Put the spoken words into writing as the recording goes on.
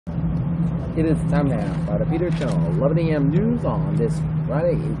It is time now for the Peter Channel 11 a.m. news on this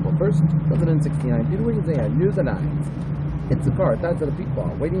Friday, April 1st, 2069. Peter Wiggins and News at 9. It's the car outside of the people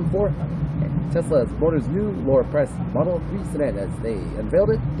waiting for Tesla's Motors' new lower price Model 3 sedan as they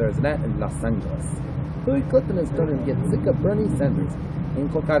unveiled it Thursday night in Los Angeles. Hillary Clinton is starting to get sick of Bernie Sanders. In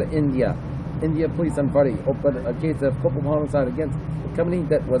Kolkata, India, police on Friday opened a case of culpable homicide against the company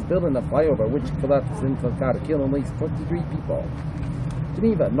that was building a flyover which collapsed in Kolkata, killing at least 23 people.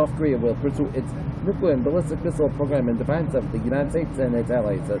 Geneva, North Korea will pursue its nuclear and ballistic missile program in defiance of the United States and its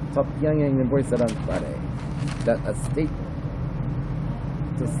allies, a top Pyongyang envoy said on Friday. That a state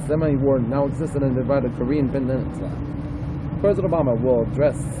to semi-war now exists in the divided Korean peninsula. President Obama will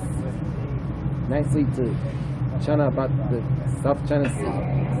address nicely to China about the South China Sea.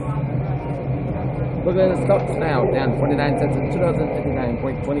 Looking at the stocks now, down 49 cents at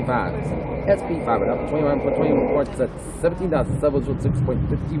 2059.25. SP 5 up 21.21 points at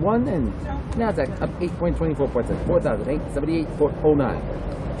 17,706.51, and Nasdaq up 8.24 points at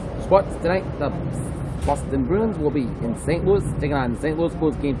 4,878.09. Sports tonight, the Boston Bruins will be in St. Louis, taking on St. Louis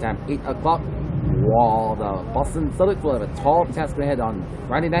Blues. Game time 8 o'clock. While the Boston Celtics will have a tall task ahead on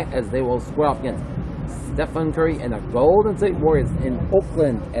Friday night as they will square off against Stephen Curry and the Golden State Warriors in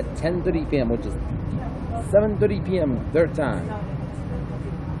Oakland at 10:30 p.m., which is 7:30 p.m. their time.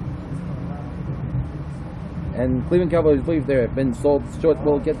 And Cleveland Cavaliers believe they have been sold short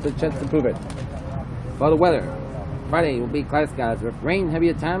will get the chance to prove it. For the weather, Friday will be cloudy skies with rain heavy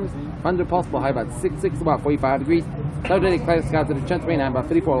at times. Thunder possible, high about 66, about 45 degrees. Saturday, cloudy skies with a chance of rain, high about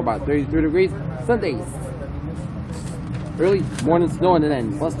 54, about 33 degrees. Sundays, early morning snow and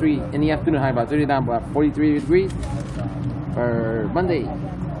then plus 3 in the afternoon, high about 39, about 43 degrees. For Monday,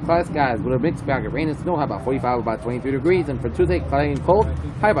 cloudy skies with a mixed bag of rain and snow, high about 45, about 23 degrees. And for Tuesday, cloudy and cold,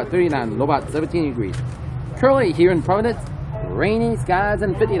 high about 39, low about 17 degrees. Currently here in Providence, rainy skies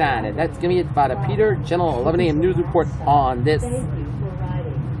and 59, and that's going to be it by the Peter Channel 11 a.m. news report on this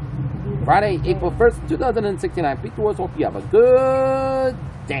Friday, April 1st, 2069. Peter Wars, hope you have a good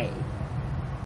day.